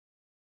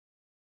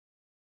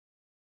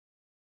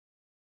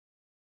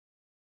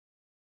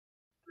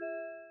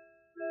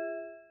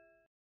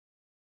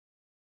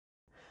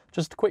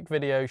Just a quick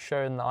video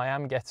showing that I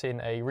am getting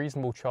a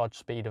reasonable charge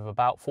speed of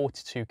about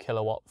 42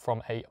 kilowatt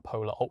from a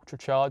Polar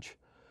UltraCharge.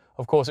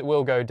 Of course, it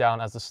will go down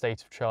as the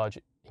state of charge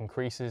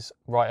increases,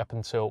 right up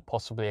until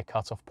possibly a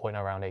cutoff point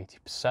around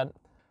 80%.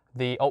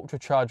 The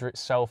UltraCharger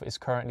itself is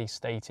currently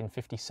stating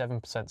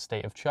 57%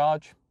 state of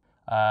charge,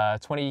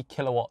 20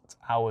 kilowatt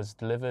hours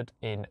delivered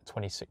in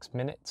 26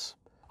 minutes.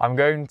 I'm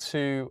going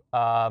to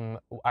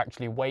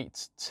actually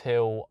wait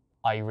till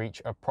I reach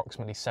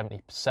approximately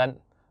 70%.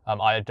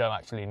 I don't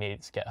actually need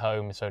it to get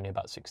home, it's only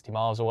about 60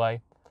 miles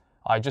away.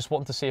 I just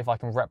want to see if I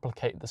can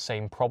replicate the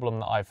same problem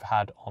that I've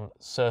had on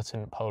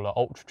certain Polar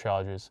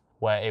UltraChargers,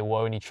 where it will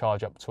only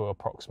charge up to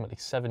approximately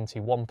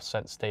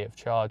 71% state of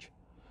charge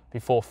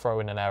before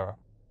throwing an error.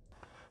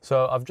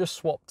 So I've just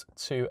swapped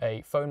to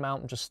a phone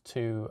mount just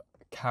to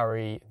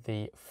carry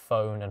the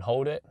phone and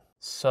hold it.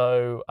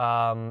 So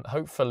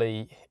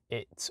hopefully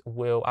it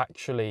will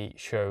actually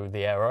show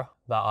the error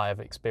that I have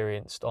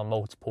experienced on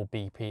multiple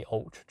BP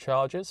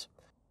UltraChargers.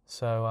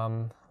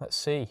 So let's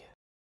see.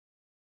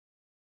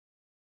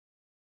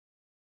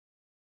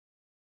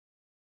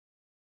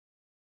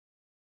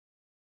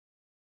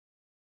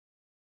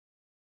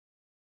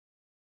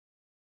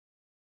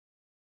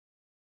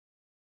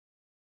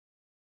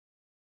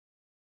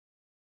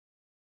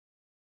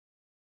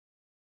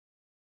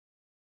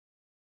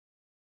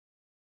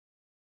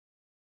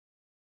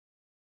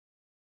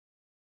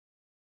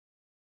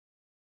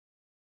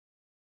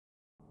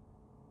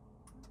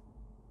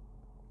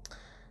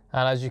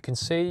 And as you can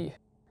see,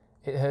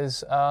 it has,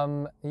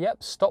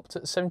 stopped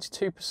at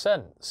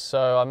 72%.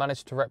 So I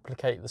managed to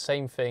replicate the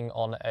same thing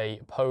on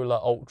a Polar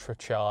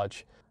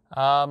UltraCharge.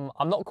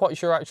 I'm not quite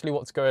sure actually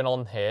what's going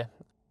on here.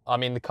 I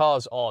mean, the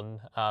car's on,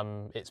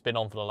 it's been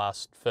on for the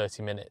last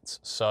 30 minutes.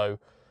 So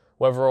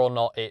whether or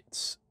not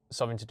it's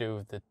something to do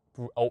with the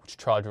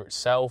UltraCharger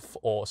itself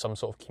or some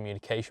sort of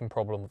communication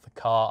problem with the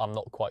car, I'm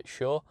not quite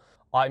sure.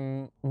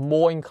 I'm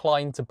more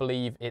inclined to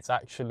believe it's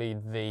actually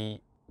the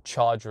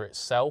charger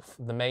itself.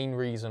 The main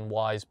reason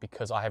why is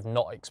because I have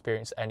not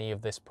experienced any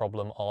of this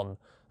problem on,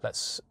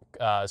 let's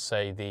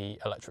say, the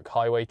electric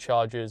highway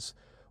chargers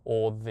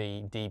or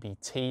the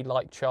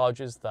DBT-like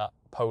chargers that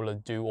Polar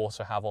do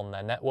also have on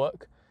their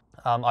network.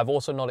 I've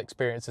also not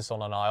experienced this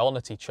on an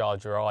Ionity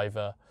charger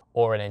either,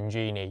 or an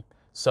Engenie.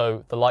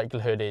 So the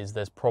likelihood is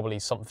there's probably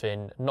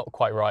something not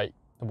quite right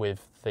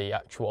with the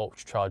actual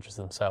UltraChargers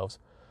themselves.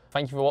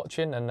 Thank you for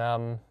watching, and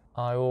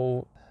I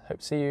will hope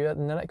to see you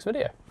in the next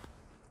video.